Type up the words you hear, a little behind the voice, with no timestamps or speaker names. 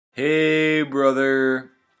Hey,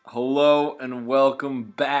 brother. Hello and welcome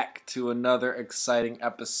back to another exciting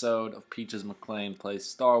episode of Peaches McLean Plays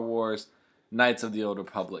Star Wars Knights of the Old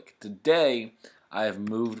Republic. Today, I have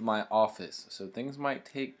moved my office, so things might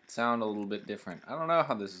sound a little bit different. I don't know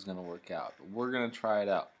how this is going to work out, but we're going to try it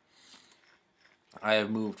out. I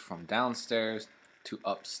have moved from downstairs to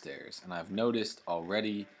upstairs, and I've noticed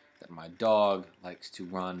already that my dog likes to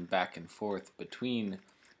run back and forth between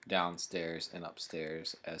downstairs and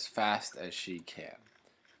upstairs as fast as she can.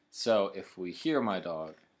 So if we hear my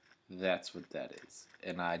dog, that's what that is.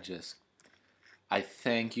 And I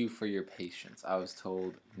thank you for your patience. I was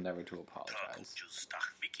told never to apologize.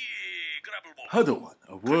 Padawan,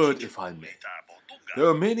 a word if I may. There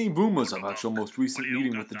are many rumors about your most recent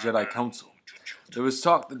meeting with the Jedi Council. There is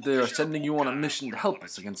talk that they are sending you on a mission to help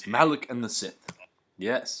us against Malak and the Sith.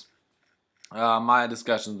 Yes. My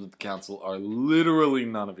discussions with the Council are literally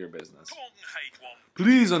none of your business.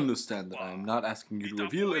 Please understand that I am not asking you to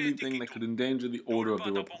reveal anything that could endanger the order of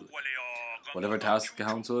the Republic. Whatever task the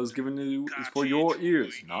Council has given you is for your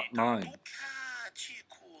ears, not mine.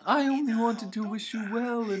 I only wanted to wish you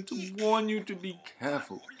well and to warn you to be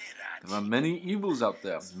careful. There are many evils out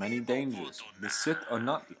there, many dangers. The Sith are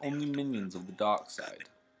not the only minions of the dark side.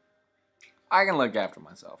 I can look after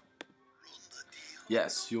myself.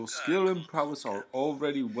 Yes, your skill and prowess are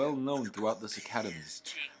already well known throughout this academy,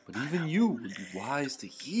 but even you would be wise to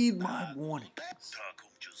heed my warnings.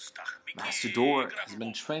 Master Doric has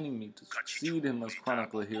been training me to succeed him as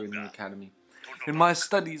chronicler here in the academy. In my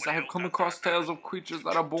studies, I have come across tales of creatures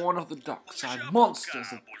that are born of the dark side,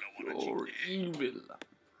 monsters of pure evil.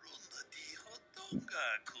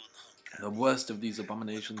 The worst of these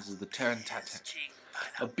abominations is the Tarantatek,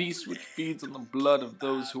 a beast which feeds on the blood of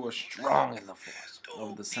those who are strong in the Force.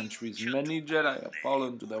 Over the centuries, many Jedi have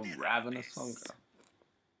fallen to their ravenous hunger.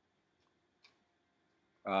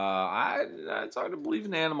 It's hard to believe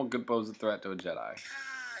an animal could pose a threat to a Jedi.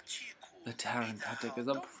 The Tarantatek is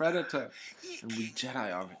a predator, and we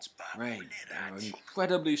Jedi are its prey. They are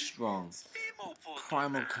incredibly strong, with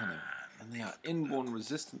primal cunning, and they are inborn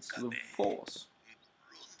resistance to the Force.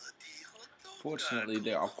 Fortunately,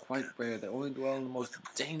 they are quite rare. They only dwell in the most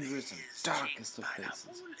dangerous and darkest of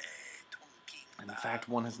places. In fact,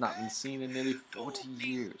 one has not been seen in nearly 40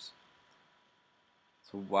 years.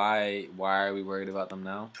 So why are we worried about them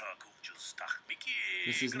now?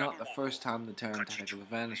 This is not the first time the Tarantatek have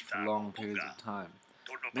vanished for long periods of time.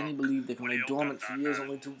 Many believe they can lay dormant for years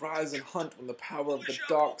only to rise and hunt when the power of the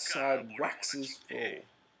dark side waxes full.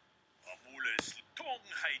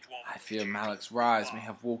 I fear Malak's rise may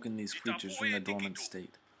have woken these creatures from their dormant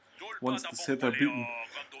state. Once the Sith are beaten,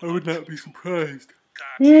 I would not be surprised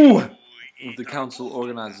if the Council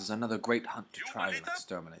organizes another great hunt to try and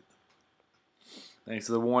exterminate them. Thanks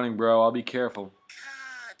for the warning, bro. I'll be careful.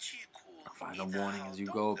 A final warning as you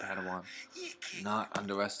go, Padawan. Do not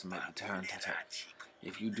underestimate the Tarantatek.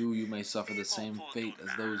 If you do, you may suffer the same fate as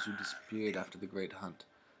those who disappeared after the great hunt.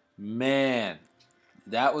 Man,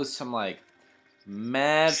 that was some,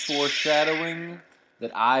 mad foreshadowing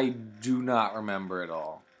that I do not remember at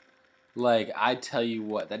all. I tell you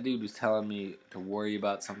what, that dude was telling me to worry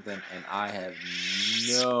about something, and I have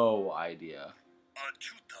no idea.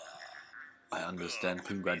 I understand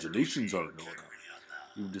congratulations are in order.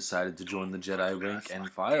 You've decided to join the Jedi rank and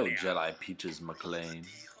file, Jedi Peaches McLean.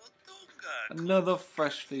 Another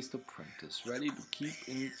fresh-faced apprentice, ready to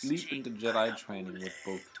leap into Jedi training with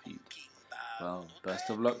both feet. Well, best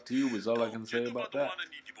of luck to you is all I can say about that.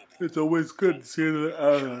 It's always good to see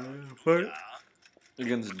the fight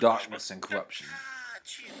against darkness and corruption.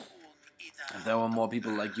 If there were more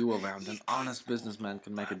people like you around, an honest businessman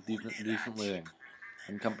could make a decent living.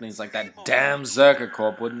 And companies like that damn Zerka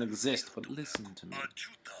Corp wouldn't exist. But listen to me.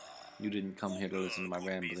 You didn't come here to listen to my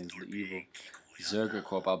ramblings of the evil Zerka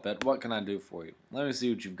Corp, I'll bet. What can I do for you? Let me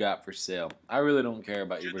see what you've got for sale. I really don't care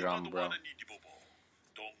about your drama, bro.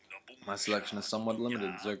 My selection is somewhat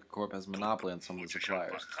limited. Zerka Corp has a monopoly on some of the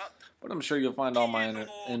suppliers. But I'm sure you'll find all my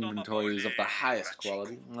inventory is of the highest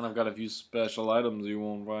quality. And I've got a few special items you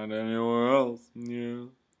won't find anywhere else. Yeah.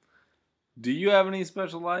 Do you have any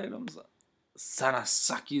special items?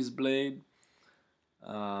 Sanasaki's blade?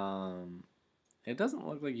 It doesn't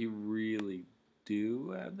look like you really do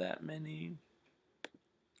have that many.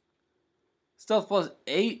 Stealth plus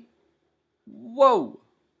 8? Whoa!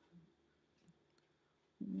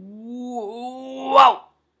 Whoa!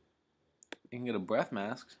 You can get a breath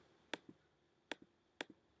mask.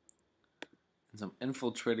 And some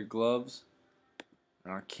infiltrator gloves.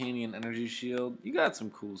 An Arcanian energy shield. You got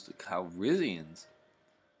some cool stuff. Calrissians.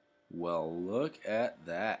 Well, look at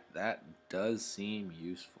that. That does seem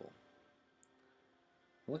useful.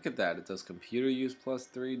 Look at that. It does computer use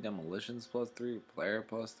 +3, demolitions +3, player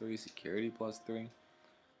 +3, security +3.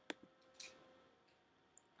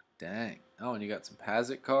 Dang. Oh, and you got some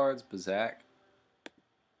Pazik cards, Bazak.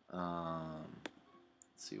 Let's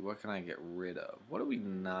see, what can I get rid of? What do we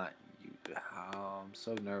not use? Oh, I'm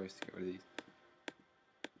so nervous to get rid of these.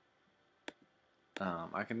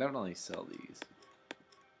 I can definitely sell these.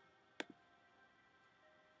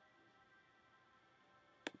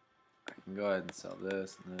 I can go ahead and sell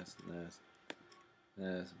this and this and this.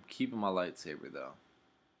 This. I'm keeping my lightsaber though.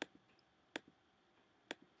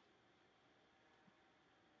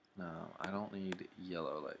 No, I don't need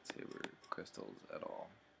yellow lightsaber crystals at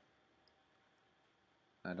all.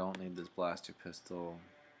 I don't need this blaster pistol.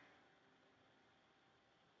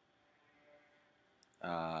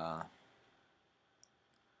 I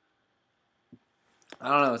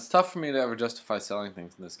don't know. It's tough for me to ever justify selling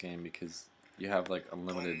things in this game because you have like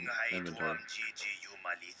unlimited inventory.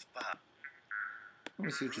 Let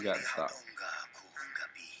me see what you got in stock.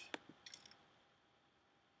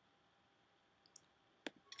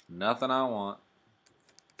 Nothing I want.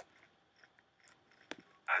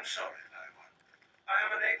 I'm sorry, Narwhal. I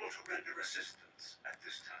am unable to render assistance at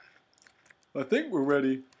this time. I think we're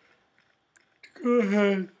ready to go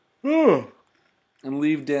ahead. Oh. And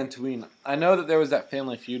leave Dantooine. I know that there was that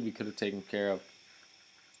family feud we could have taken care of.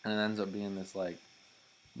 And it ends up being this, like,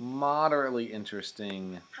 moderately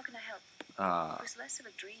interesting... How can I help? It was less of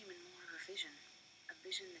a dream and more of a vision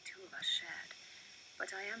the two of us shared.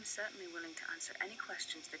 But I am certainly willing to answer any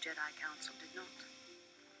questions the Jedi Council did not.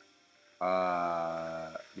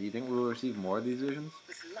 Do you think we will receive more of these visions?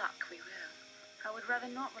 With luck, we will. I would rather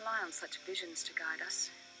not rely on such visions to guide us.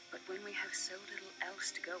 But when we have so little else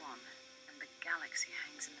to go on, and the galaxy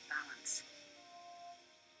hangs in the balance...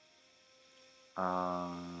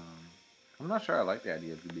 I'm not sure I like the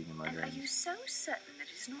idea of you being in my And dreams. are you so certain that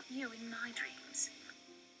it is not you in my dreams?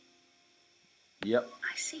 Yep.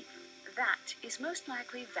 I see. That is most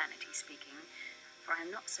likely vanity speaking, for I am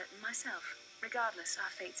not certain myself. Regardless, our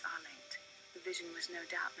fates are linked. The vision was no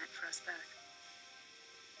doubt meant for us both.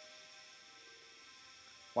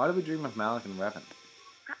 Why do we dream of Malik and Revan?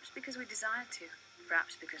 Perhaps because we desired to.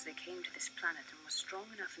 Perhaps because they came to this planet and were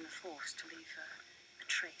strong enough in the Force to leave a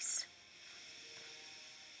trace.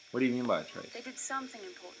 What do you mean by a trace? They did something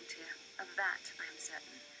important here. Of that, I am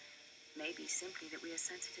certain. Maybe simply that we are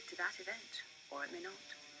sensitive to that event, or it may not.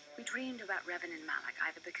 We dreamed about Revan and Malik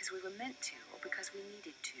either because we were meant to, or because we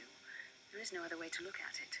needed to. There is no other way to look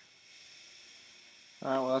at it.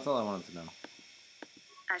 Alright, well that's all I wanted to know.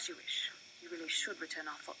 As you wish. You really should return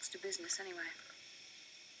our thoughts to business anyway.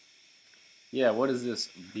 Yeah, what is this?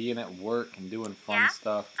 Being at work and doing fun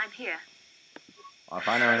stuff? I'm here. Well, if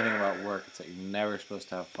I know anything about work, it's that you're never supposed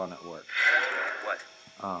to have fun at work. What?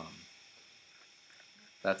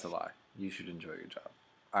 That's a lie. You should enjoy your job.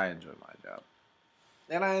 I enjoy my job.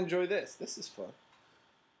 And I enjoy this. This is fun.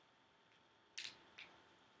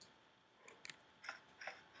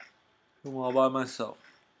 I'm all by myself.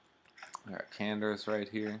 I got Candace right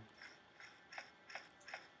here.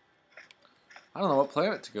 I don't know what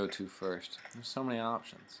planet to go to first. There's so many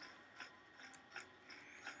options.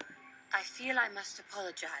 I feel I must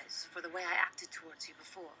apologize for the way I acted towards you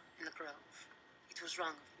before in the Grove. It was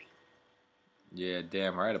wrong of me. Yeah,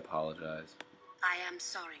 damn right, apologize. I am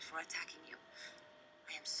sorry for attacking you.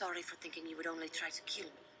 I am sorry for thinking you would only try to kill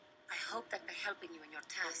me. I hope that by helping you in your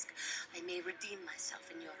task, I may redeem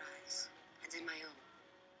myself in your eyes, and in my own.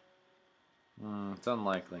 It's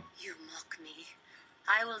unlikely. You mock me.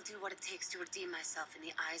 I will do what it takes to redeem myself in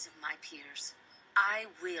the eyes of my peers. I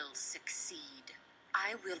will succeed.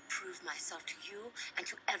 I will prove myself to you and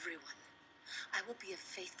to everyone. I will be a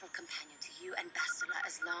faithful companion to you and Bastila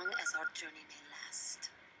as long as our journey may last.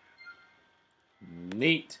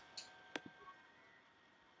 Neat.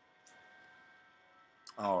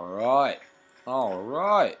 Alright.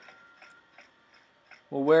 Alright.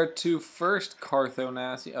 Well, where to first,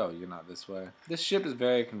 Carthonasi? Oh, you're not this way. This ship is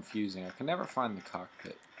very confusing. I can never find the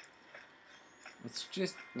cockpit. It's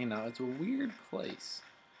just, you know, it's a weird place.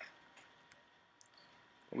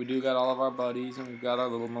 But we do got all of our buddies, and we've got our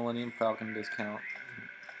little Millennium Falcon discount.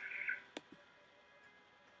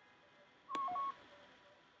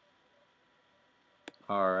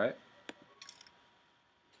 Alright.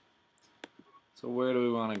 So where do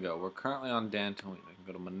we want to go? We're currently on Dantooine. We can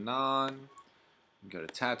go to Manan. We can go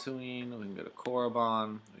to Tatooine. We can go to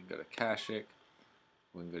Korriban. We can go to Kashyyyk.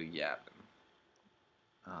 We can go to Yavin.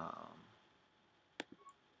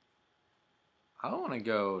 I don't want to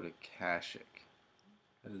go to Kashyyyk.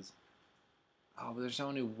 Because, oh, but there's so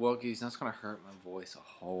many Wookiees, and that's going to hurt my voice a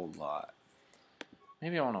whole lot.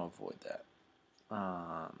 Maybe I want to avoid that.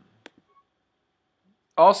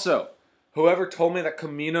 Also, whoever told me that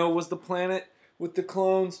Camino was the planet with the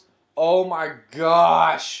clones, oh my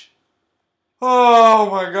gosh. Oh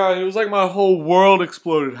my god, it was like my whole world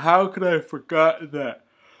exploded. How could I have forgotten that?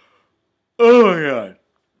 Oh my god.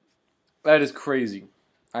 That is crazy.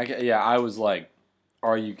 I was like,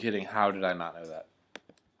 are you kidding? How did I not know that?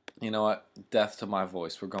 You know what? Death to my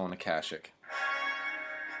voice. We're going to Kashyyyk.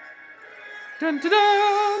 Dun, dun,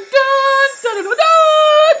 dun, dun, dun, dun,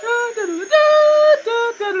 dun,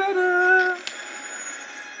 dun, dun, dun, dun.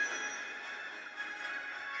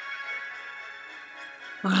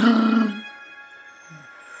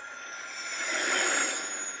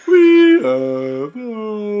 We have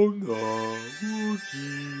found the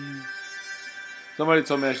Wookiees. Somebody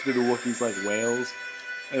told me I should do the Wookiees like whales,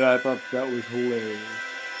 and I thought that was hilarious.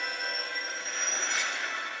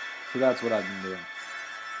 So that's what I've been doing.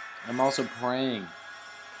 I'm also praying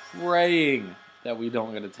that we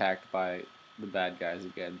don't get attacked by the bad guys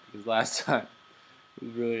again, because last time it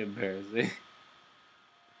was really embarrassing.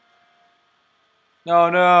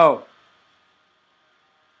 No!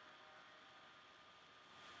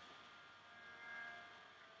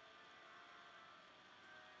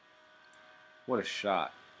 What a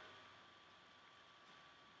shot.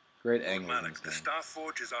 Great angle. Malik, the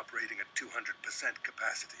Starforge is operating at 200%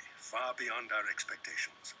 capacity, far beyond our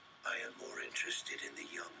expectations. I am more interested in the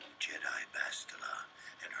young Jedi Bastila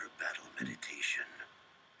and her battle meditation.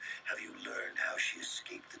 Have you learned how she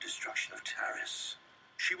escaped the destruction of Taris?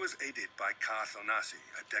 She was aided by Karth Onasi,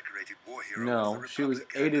 a decorated war hero. No, she was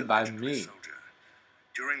aided by me. Soldier.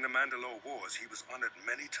 During the Mandalore Wars, he was honored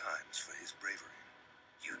many times for his bravery.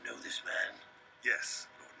 You know this man? Yes,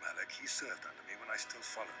 Lord Malik. He served under me when I still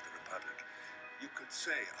followed the Republic. You could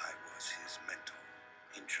say I was his mentor.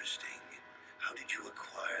 Interesting. How did you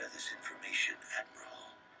acquire this information,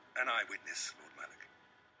 Admiral? An eyewitness, Lord Malik.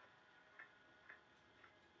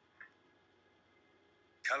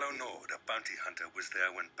 Calo Nord, a bounty hunter, was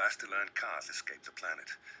there when Bastila and Karth escaped the planet.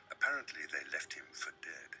 Apparently, they left him for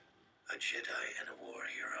dead. A Jedi and a war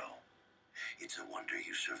hero. It's a wonder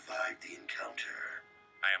you survived the encounter.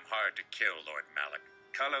 I am hard to kill, Lord Malik.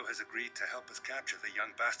 Calo has agreed to help us capture the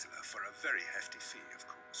young Bastila for a very hefty fee, of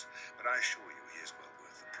course. But I assure you he is well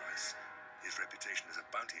worth the price. His reputation as a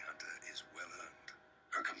bounty hunter is well earned.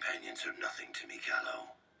 Her companions are nothing to me,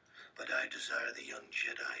 Calo. But I desire the young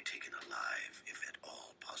Jedi taken alive, if at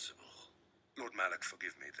all possible. Lord Malik,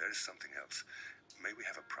 forgive me, there is something else. May we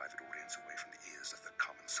have a private audience away from the ears of the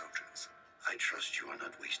common soldiers? I trust you are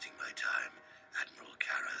not wasting my time, Admiral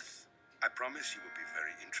Karath. I promise you will be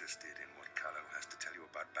very interested in what Calo has to tell you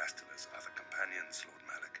about Bastila's other companions, Lord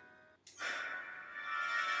Malik.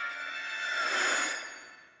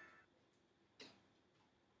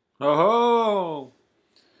 Oh!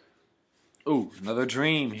 Ooh, another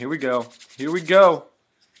dream. Here we go. Here we go.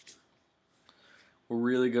 We're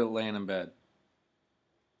really good at laying in bed.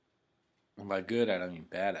 And by good at, I mean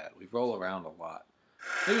bad at. We roll around a lot.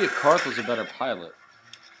 Maybe if Karth was a better pilot.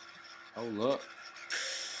 Oh, look.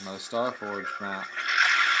 Another Starforge map.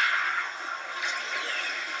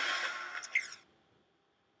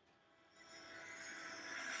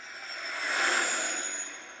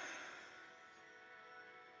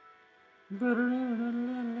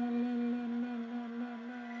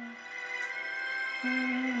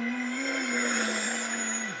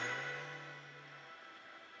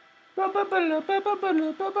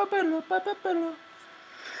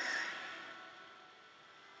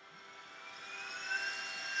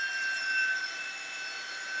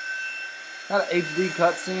 Got an HD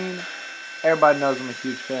cutscene. Everybody knows I'm a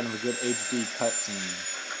huge fan of a good HD cutscene.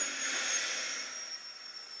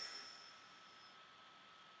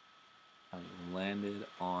 I landed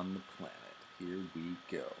on the planet. Here we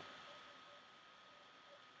go.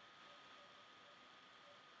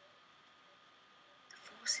 The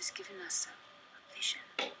Force has given us a vision,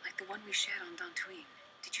 like the one we shared on Dantooine.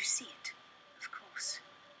 Did you see it? Of course.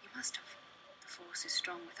 You must have. The Force is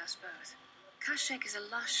strong with us both. Kashyyyk is a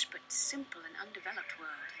lush but simple and undeveloped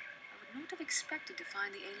world. I would not have expected to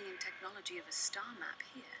find the alien technology of a star map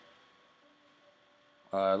here.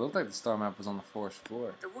 It looked like the star map was on the forest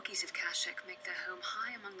floor. The Wookiees of Kashyyyk make their home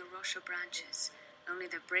high among the Rosha branches. Only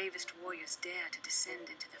their bravest warriors dare to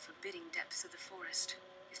descend into the forbidding depths of the forest.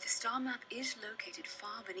 If the star map is located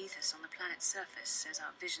far beneath us on the planet's surface, as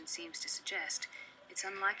our vision seems to suggest, it's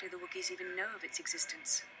unlikely the Wookiees even know of its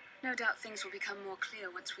existence. No doubt things will become more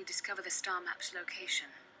clear once we discover the star map's location.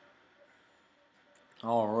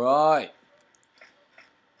 Alright.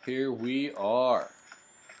 Here we are.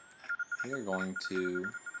 We are going to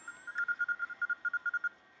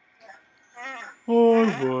I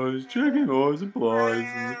was checking our supplies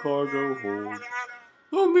in the cargo hold.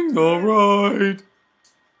 Something's alright.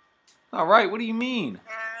 Alright, what do you mean?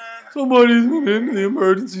 Somebody's been into the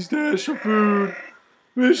emergency stash of food.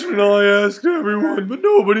 Mission and I asked everyone, but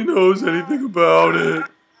nobody knows anything about it.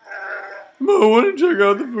 You might want to check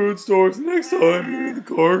out the food stores next time you're in the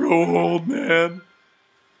cargo hold, man.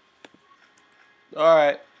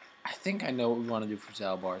 Alright. I think I know what we want to do for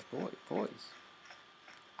Zalbar's boys.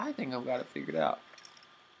 I think I've got it figured out.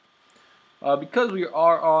 Because we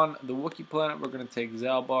are on the Wookiee planet, we're going to take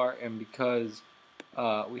Zalbar, and because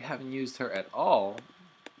we haven't used her at all,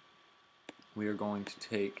 we are going to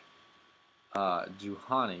take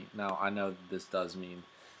Juhani. Now, I know that this does mean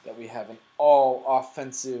that we have an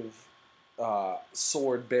all-offensive,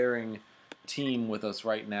 sword-bearing team with us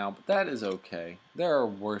right now, but that is okay. There are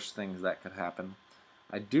worse things that could happen.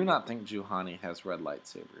 I do not think Juhani has red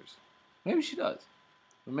lightsabers. Maybe she does.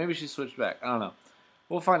 But maybe she switched back. I don't know.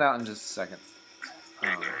 We'll find out in just a second.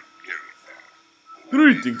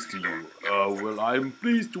 Greetings to you. Well, I am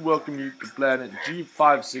pleased to welcome you to planet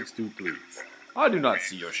G5623. I do not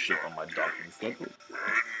see your ship on my docking schedule.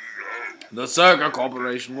 The Saga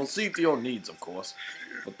Corporation will see to your needs, of course,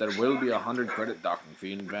 but there will be 100 credit docking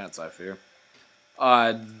fee in advance, I fear.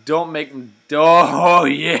 Don't make them... Oh,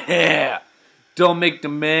 yeah! Don't make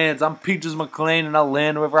demands. I'm Peaches McLean and I'll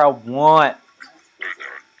land wherever I want.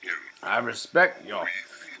 I respect your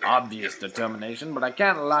obvious determination, but I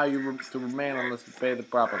can't allow you to remain unless you pay the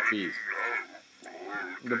proper fees.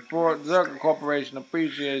 The Zerka Corporation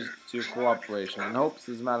appreciates your cooperation and hopes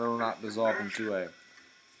this matter will not dissolve into a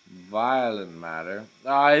violent matter.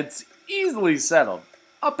 It's easily settled.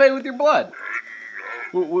 I'll pay with your blood.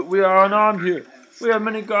 We are unarmed here. We have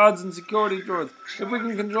many guards and security droids. If we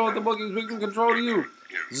can control the Wookiees, we can control you.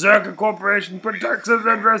 Zerka Corporation protects its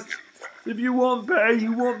interests. If you won't pay,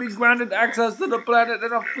 you won't be granted access to the planet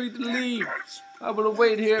and are free to leave. I will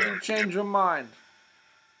await here if you change your mind.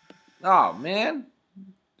 Oh, man.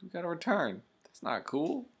 We gotta return. That's not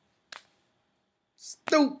cool.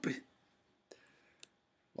 Stupid.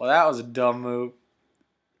 Well, that was a dumb move.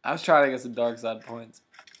 I was trying to get some dark side points.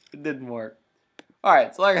 It didn't work.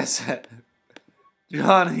 Alright, so like I said,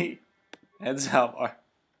 Johnny and Zalbar.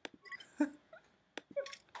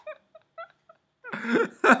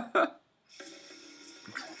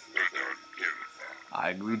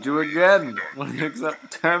 I greet you again. Will you accept the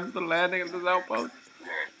terms of the landing at this outpost?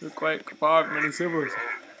 You're quite far from any siblings.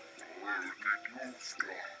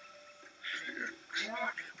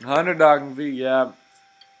 100 docking fee, yeah.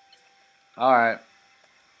 Alright.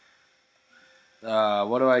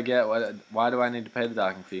 What do I get? Why do I need to pay the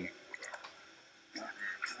docking fee?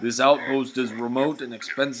 This outpost is remote and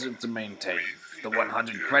expensive to maintain. The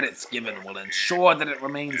 100 credits given will ensure that it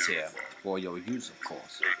remains here, for your use, of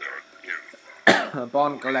course.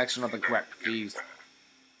 Upon collection of the correct fees,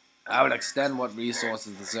 I will extend what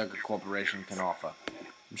resources the Circuit Corporation can offer.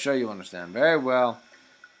 I'm sure you understand. Very well.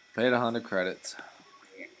 Paid 100 credits.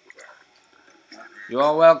 You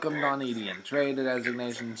are welcomed on Edian. Trade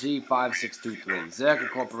designation G5623. Zerka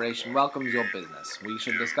Corporation welcomes your business. We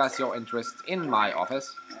should discuss your interests in my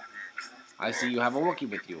office. I see you have a Wookiee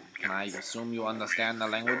with you. Can I assume you understand the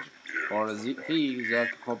language? For a fee,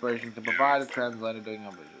 Zerka Corporation can provide a translator during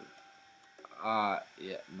your visit.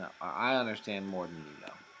 Yeah, no, I understand more than you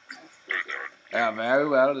know. Yeah, very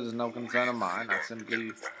well. It is no concern of mine. I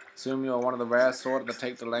simply assume you are one of the rare sort that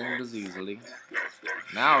take the languages easily.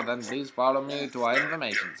 Now then, please follow me to our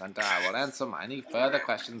information center. I will answer any further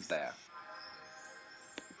questions there.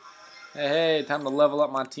 Hey, time to level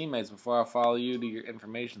up my teammates before I follow you to your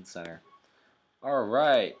information center.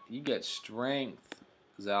 Alright, you get strength,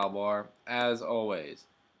 Zalbar, as always.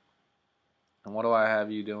 And what do I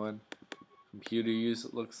have you doing? Computer use,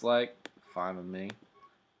 it looks like. Fine with me.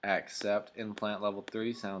 Accept. Implant level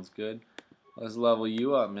 3, sounds good. Let's level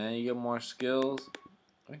you up, man. You get more skills.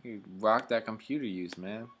 I can rock that computer use,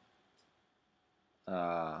 man.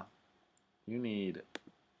 You need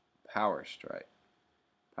power strike.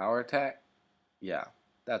 Power attack? Yeah,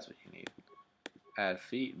 that's what you need. Add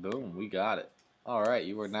feet. Boom, we got it. Alright,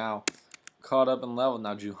 you are now caught up in level.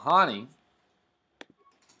 Now, Juhani.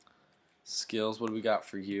 Skills, what do we got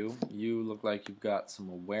for you? You look like you've got some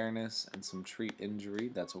awareness and some treat injury.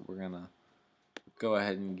 That's what we're going to go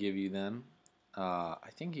ahead and give you then. I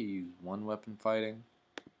think you use one weapon fighting.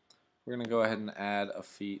 We're going to go ahead and add a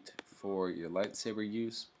feat for your lightsaber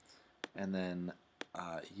use. And then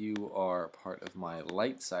you are part of my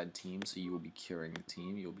light side team, so you will be curing the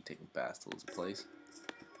team. You'll be taking Bastila's place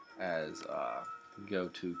as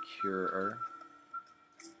go-to curer.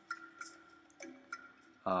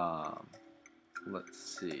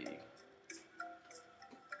 Let's see.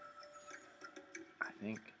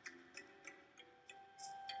 think.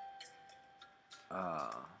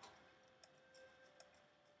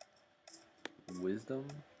 Wisdom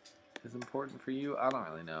is important for you? I don't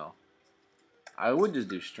really know. I would just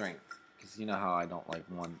do strength, because you know how I don't like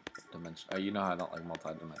one dimension. You know how I don't like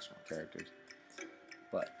multi-dimensional characters.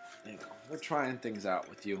 But you know, we're trying things out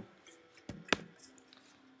with you.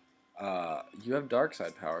 You have dark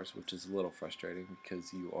side powers, which is a little frustrating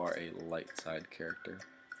because you are a light side character.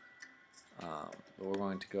 But we're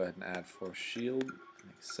going to go ahead and add force shield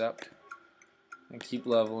and accept, and keep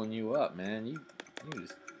leveling you up, man. You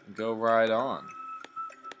just go right on.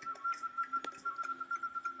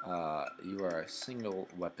 You are a single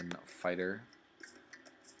weapon fighter.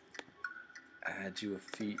 Add you a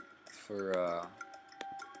feat for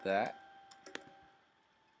that.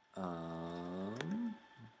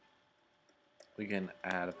 We can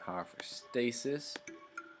add a power for stasis.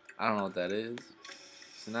 I don't know what that is.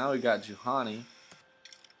 So now we got Juhani.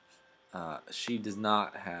 She does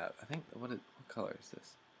not have. I think what color is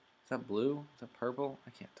this? Is that blue? Is that purple?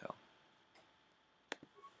 I can't tell.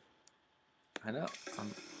 I know.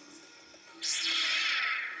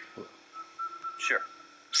 Sure.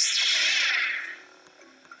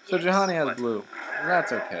 So Juhani has blue.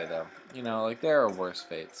 That's okay though. You know, like there are worse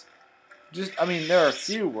fates. I mean, there are a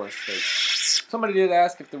few worse fates. Somebody did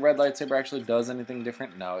ask if the red lightsaber actually does anything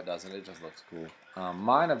different. No, it doesn't. It just looks cool.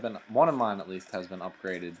 One of mine at least has been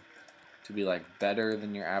upgraded to be like better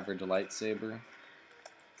than your average lightsaber.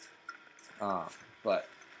 But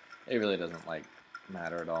it really doesn't like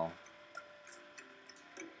matter at all.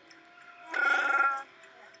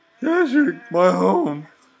 Kashyyyk, my home.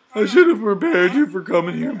 I should have prepared you for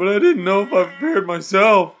coming here, but I didn't know if I prepared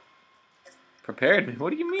myself. Prepared me?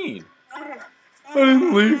 What do you mean? I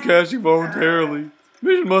didn't leave Kashyyyk voluntarily.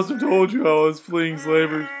 Mission must have told you how I was fleeing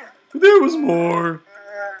slavers. But there was more.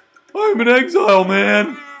 I'm in exile,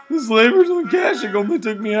 man. The slavers on Kashyyyk only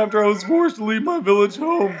took me after I was forced to leave my village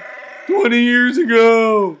home 20 years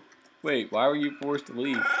ago. Wait, why were you forced to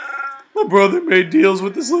leave? My brother made deals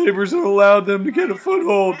with the slavers and allowed them to get a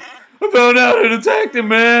foothold. I found out and attacked him,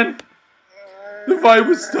 man. The fight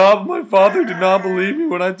was stopped. My father did not believe me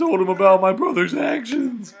when I told him about my brother's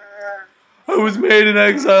actions. I was made an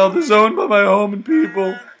exile, disowned by my home and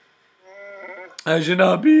people. I should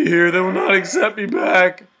not be here. They will not accept me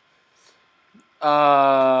back.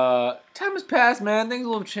 Time has passed, man. Things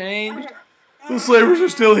will have changed. The slavers are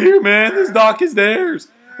still here, man. This dock is theirs.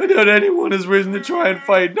 I doubt anyone has risen to try and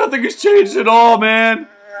fight. Nothing has changed at all, man.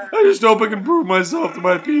 I just hope I can prove myself to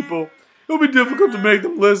my people. It'll be difficult to make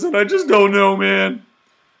them listen. I just don't know, man.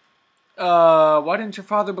 Why didn't your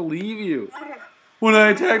father believe you? When I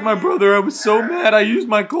attacked my brother, I was so mad I used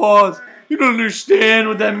my claws. You don't understand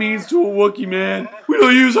what that means to a Wookiee, man. We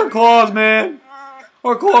don't use our claws, man.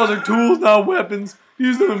 Our claws are tools, not weapons.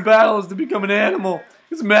 Use them in battle is to become an animal.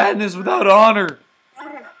 It's madness without honor.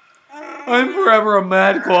 I'm forever a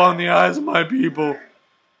mad claw in the eyes of my people.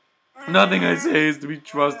 Nothing I say is to be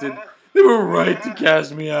trusted. They were right to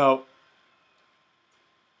cast me out.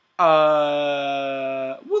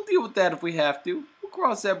 We'll deal with that if we have to. We'll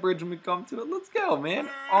cross that bridge when we come to it. Let's go, man.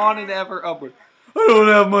 On and ever upward. I don't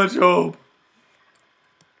have much hope.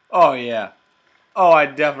 Oh, yeah. Oh, I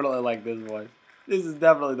definitely like this voice. This is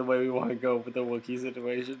definitely the way we want to go with the Wookiee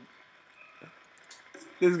situation.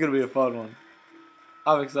 This is going to be a fun one.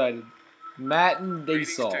 I'm excited. Matten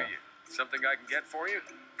Daysol. Something I can get for you?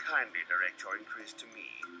 Kindly direct your inquiries to me.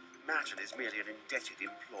 Matten is merely an indebted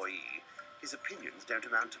employee. His opinions don't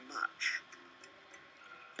amount to much.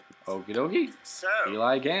 Okie dokie. So,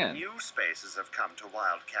 Eli Gan. new spaces have come to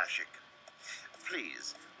Wild Kashyyyk.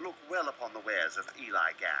 Please, look well upon the wares of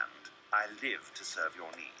Eli Gand. I live to serve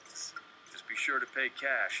your needs. Just be sure to pay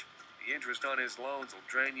cash. The interest on his loans will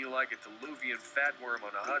drain you like a diluvian fatworm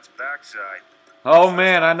on a hut's backside. Oh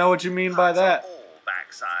man, I know what you mean by Huts that. are all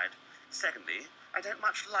backside. Secondly, I don't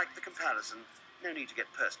much like the comparison. No need to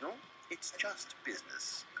get personal. It's just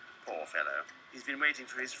business. Poor fellow. He's been waiting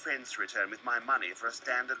for his friends to return with my money for a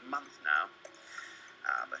standard month now.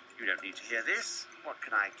 But you don't need to hear this. What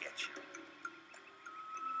can I get you?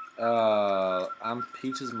 I'm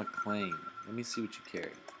Peaches McLean. Let me see what you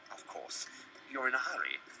carry. Of course. You're in a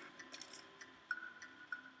hurry.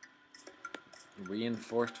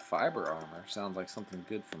 Reinforced fiber armor. Sounds like something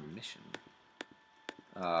good from mission.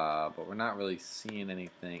 But we're not really seeing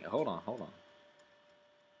anything. Hold on.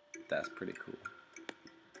 That's pretty cool.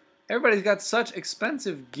 Everybody's got such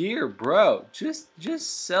expensive gear, bro. Just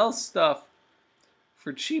sell stuff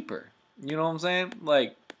for cheaper. You know what I'm saying?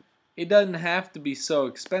 Like, it doesn't have to be so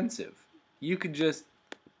expensive. You could just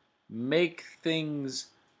make things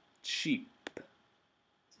cheap.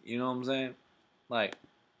 You know what I'm saying? Like,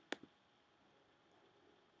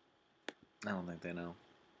 I don't think they know.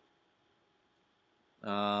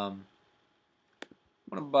 I'm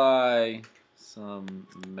gonna buy some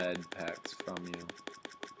med packs from you.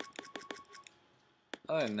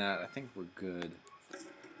 Other than that, I think we're good.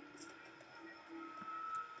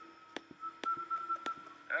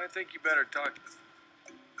 I think you better talk.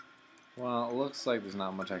 Well, it looks like there's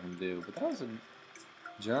not much I can do, but that was a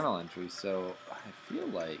journal entry, so I feel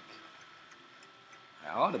like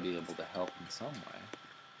I ought to be able to help in some way.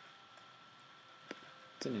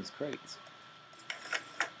 What's in these crates?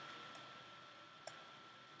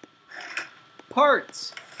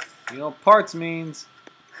 Parts! You know what parts means?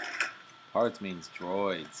 Parts means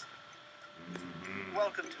droids.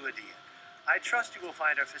 Welcome to Adia. I trust you will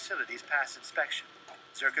find our facilities pass inspection.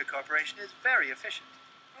 Zerka Corporation is very efficient.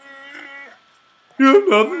 You have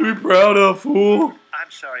nothing to be proud of, fool. I'm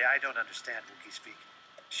sorry, I don't understand Wookiee speak.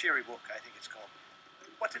 Shiri Wook, I think it's called.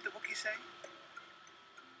 What did the Wookiee say?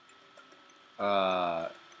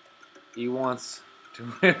 He wants to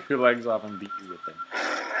rip your legs off and beat you with them.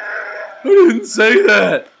 I didn't say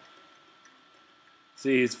that.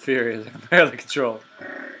 See, he's furious. I can barely control him.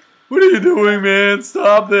 What are you doing, man?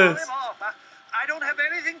 Stop Call this. him off. I don't have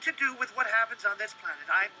anything to do with what happens on this planet.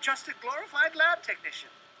 I'm just a glorified lab technician.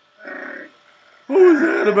 What was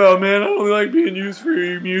that about, man? I only like being used for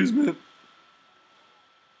your amusement.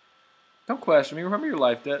 Don't question me. Remember your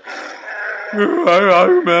life debt? I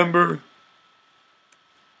remember.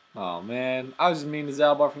 Oh, man. I was just mean to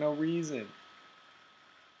Zalbar for no reason.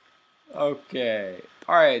 Okay.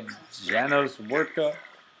 Alright, Janos Worka.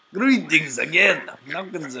 Greetings again. How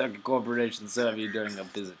can Zerka Corporation serve you during a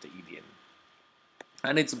visit to Eden?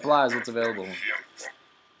 I need supplies. What's available?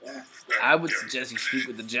 I would suggest you speak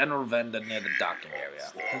with the general vendor near the docking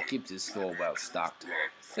area. He keeps his store well stocked.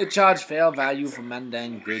 They charge fair value for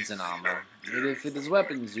mundane goods and armor. And if it is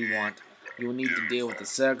weapons you want, you will need to deal with the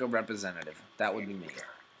Zerka representative. That would be me.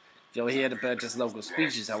 If you're here to purchase local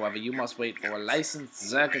species, however, you must wait for a licensed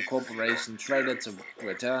Zerka Corporation trader to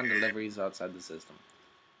return deliveries outside the system.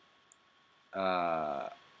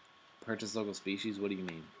 Purchase local species? What do you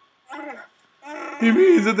mean? He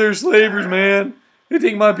means that they're slavers, man. They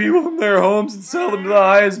take my people from their homes and sell them to the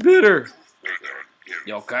highest bidder.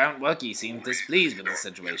 Your current Wookiee seems displeased with the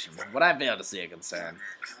situation, but I fail to see a concern.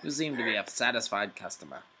 You seem to be a satisfied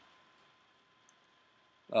customer.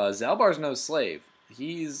 Zalbar's no slave.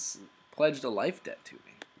 He's pledged a life debt to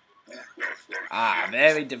me. Ah,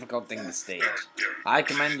 very difficult thing to stage. I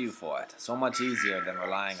commend you for it. So much easier than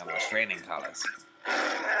relying on restraining collars.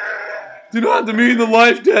 Do not demean the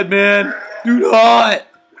life debt, man. Do not.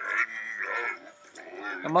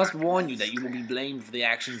 I must warn you that you will be blamed for the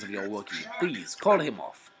actions of your Wookiee. Please, call him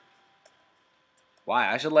off.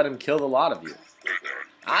 Why? I should let him kill the lot of you.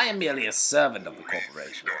 I am merely a servant of the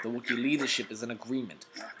corporation. The Wookiee leadership is an agreement.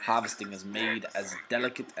 Harvesting is made as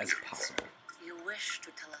delicate as possible. You wish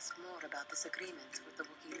to tell us more about this agreement with the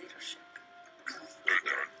Wookiee leadership?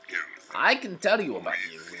 I can tell you about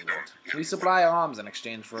the agreement. We supply arms in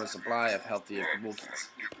exchange for a supply of healthier Wookiees.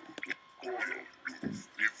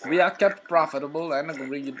 We are kept profitable and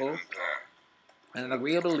agreeable, and an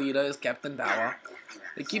agreeable leader is kept in power.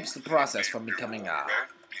 It keeps the process from becoming a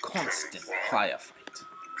constant firefight.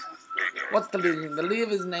 What's the leader? The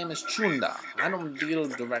leader's name is Chunda. I don't deal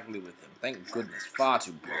directly with him. Thank goodness. Far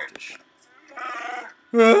too brutish.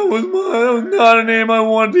 That was not a name I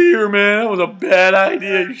wanted to hear, man. That was a bad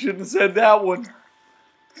idea. You shouldn't have said that one.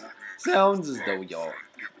 Sounds as though your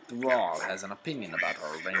thrall has an opinion about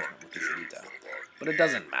her arrangement with his leader. But it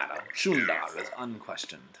doesn't matter. Chunda is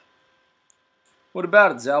unquestioned. What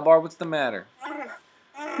about it, Zalbar? What's the matter?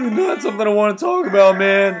 Not something I want to talk about,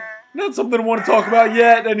 man. Not something I want to talk about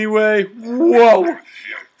yet, anyway. Whoa.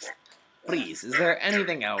 Please, is there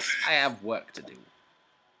anything else? I have work to do.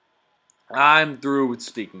 I'm through with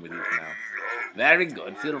speaking with you for now. Very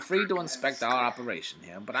good. Feel free to inspect our operation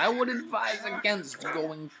here, but I would advise against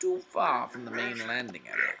going too far from the main landing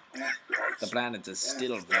area. The planet is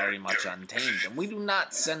still very much untamed, and we do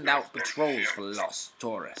not send out patrols for lost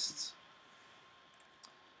tourists.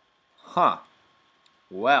 Huh.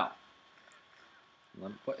 Well.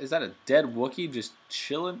 What, is that a dead Wookiee just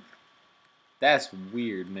chilling? That's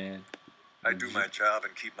weird, man. I do my job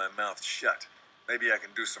and keep my mouth shut. Maybe I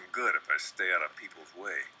can do some good if I stay out of people's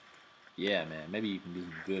way. Yeah, man. Maybe you can do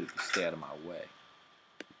some good if you stay out of my way.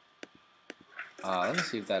 Let me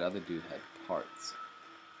see if that other dude had parts.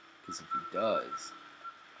 Because if he does,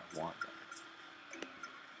 I want them.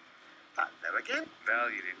 There again?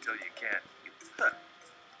 Valued until you can't. Huh.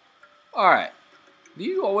 Alright. Do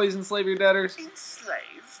you always enslave your debtors?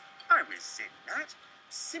 Enslave? I resent that.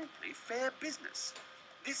 simply fair business.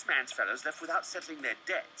 This man's fellows left without settling their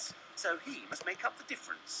debts, so he must make up the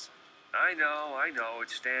difference. I know,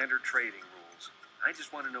 it's standard trading rules. I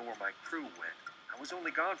just want to know where my crew went. I was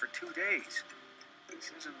only gone for 2 days.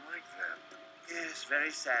 This isn't like them. Yes,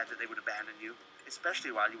 very sad that they would abandon you,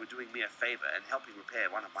 especially while you were doing me a favor and helping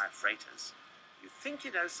repair one of my freighters. You think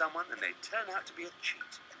you know someone, and they turn out to be a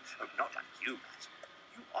cheat. Oh, not like you, Matt.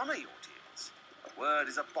 You honor your deals. A word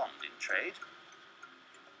is a bond in trade.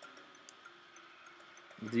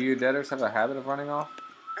 Do your debtors have a habit of running off?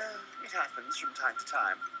 It happens from time to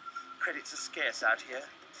time. Credits are scarce out here,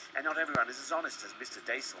 and not everyone is as honest as Mr.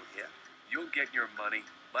 Daisel here. You'll get your money.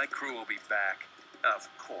 My crew will be back. Of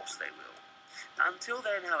course they will. Until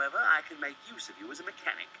then, however, I can make use of you as a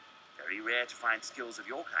mechanic. Very rare to find skills of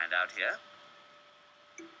your kind out here.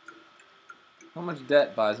 How much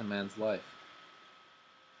debt buys a man's life?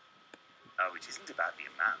 Oh, it isn't about the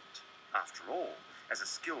amount. After all, as a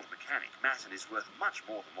skilled mechanic, Matten is worth much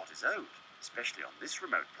more than what is owed, especially on this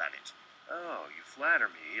remote planet. Oh, you flatter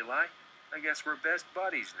me, Eli. I guess we're best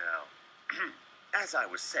buddies now. As I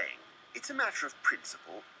was saying, it's a matter of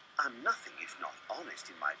principle. I'm nothing if not honest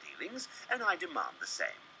in my dealings, and I demand the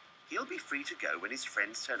same. He'll be free to go when his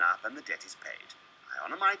friends turn up and the debt is paid. I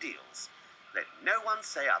honor my deals. Let no one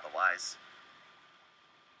say otherwise.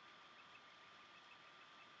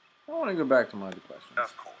 I want to go back to my other questions.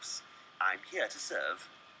 Of course. I'm here to serve.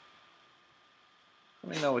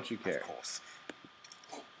 Let me know what you care. Of course.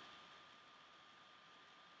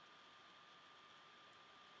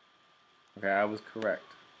 Okay, I was correct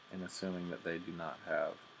in assuming that they do not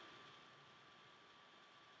have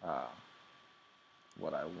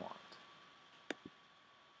what I want.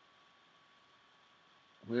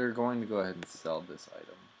 We're going to go ahead and sell this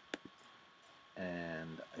item.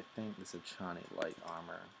 And I think this Achani light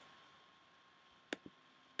armor.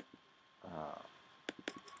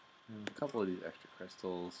 And a couple of these extra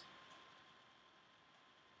crystals.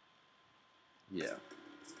 Yeah.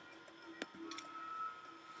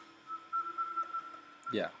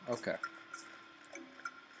 Yeah, okay.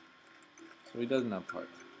 So he doesn't have parts.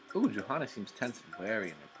 Ooh, Johanna seems tense and wary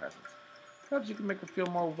in your presence. Perhaps you can make her feel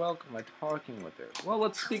more welcome by talking with her. Well,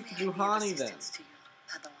 let's speak to Juhani then.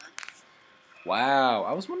 Wow,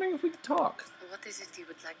 I was wondering if we could talk. What is it you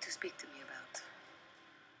would like to speak to me about?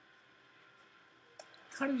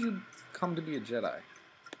 How did you come to be a Jedi?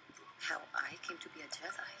 How I came to be a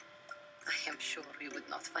Jedi? I am sure you would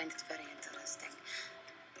not find it very interesting.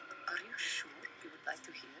 Are you sure you would like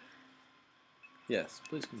to hear? Yes,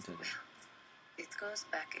 please continue. Well, it goes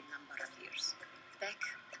back a number of years. Back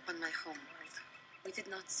on my homeworld, we did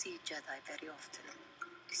not see Jedi very often,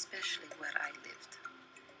 especially where I lived.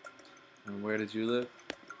 And where did you live?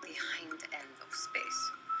 The hind end of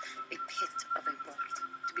space. A pit of a world,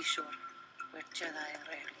 to be sure, where Jedi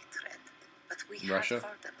rarely tread. But we Russia? had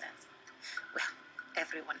heard of them. Well,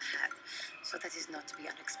 everyone had, so that is not to be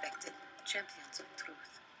unexpected. Champions of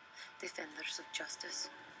truth, defenders of justice,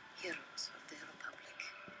 heroes of the Republic.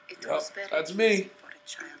 It was very that's easy me. for a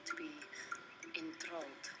child to be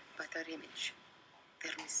enthralled by their image,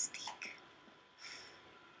 their mystique.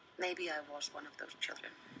 Maybe I was one of those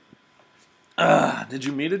children. Did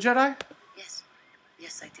you meet a Jedi? Yes,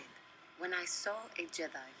 yes I did. When I saw a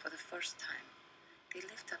Jedi for the first time, they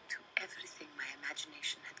lived up to everything my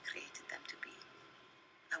imagination had created them to be.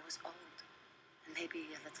 I was old, and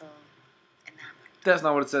maybe a little enamored. That's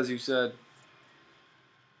not what it says you said.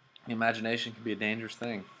 Imagination can be a dangerous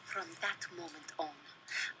thing. From that moment on,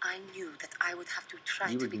 I knew that I would have to try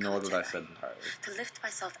You to become ignored a what I Jedi. said entirely. To lift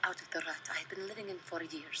myself out of the rut I had been living in for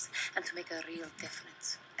years, and to make a real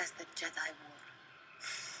difference as the Jedi wore.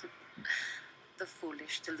 The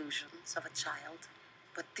foolish delusions of a child,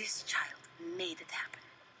 but this child made it happen.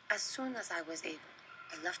 As soon as I was able,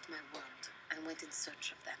 I left my world and went in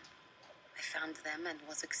search of them. I found them and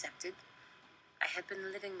was accepted. I had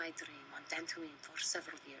been living my dream on Dantooine for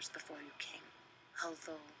several years before you came,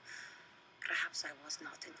 although perhaps I was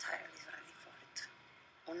not entirely ready for it,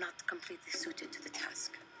 or not completely suited to the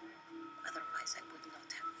task. Otherwise, I would not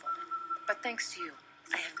have fallen. But thanks to you,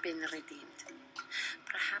 I have been redeemed.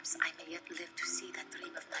 Perhaps I may yet live to see that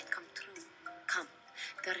dream of mine come true. Come,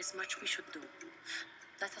 there is much we should do.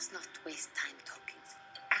 Let us not waste time talking.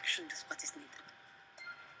 Action is what is needed.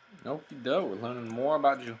 Okie doke, we're learning more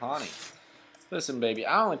about Juhani. Listen, baby,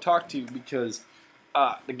 I only talked to you because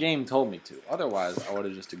the game told me to. Otherwise, I would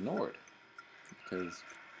have just ignored. Because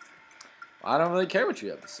I don't really care what you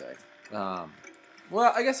have to say.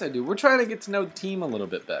 Well, I guess I do. We're trying to get to know the team a little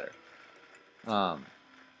bit better.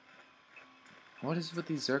 What is with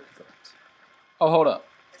these Zerka guards? Oh, hold up.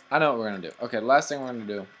 I know what we're going to do. Okay, the last thing we're going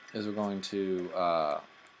to do is we're going to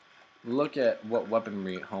look at what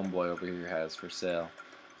weaponry Homeboy over here has for sale.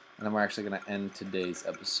 And then we're actually going to end today's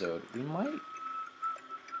episode. We might...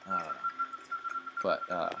 I don't know. But,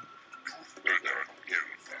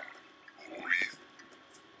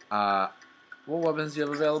 what weapons do you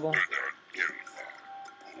have available?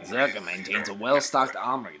 Zerka maintains a well-stocked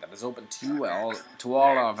armory that is open to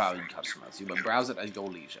all our valued customers. You may browse it at your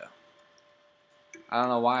leisure. I don't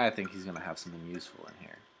know why I think he's going to have something useful in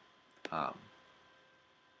here.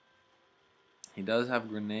 He does have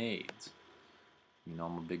grenades. You know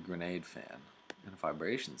I'm a big grenade fan. And a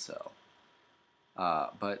vibration cell.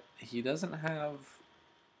 But he doesn't have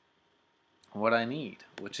what I need,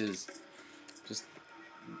 which is just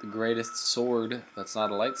the greatest sword that's not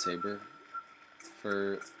a lightsaber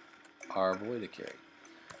for our boy to carry.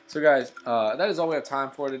 So guys, that is all we have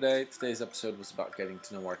time for today. Today's episode was about getting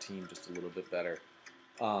to know our team just a little bit better.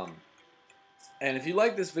 And if you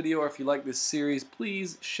like this video or if you like this series,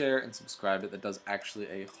 please share and subscribe it. That does actually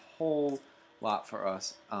a whole lot for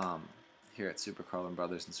us here at Super Carlin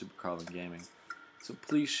Brothers and Super Carlin Gaming. So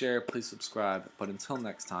please share, please subscribe. But until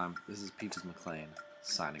next time, this is Peaches McLean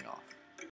signing off.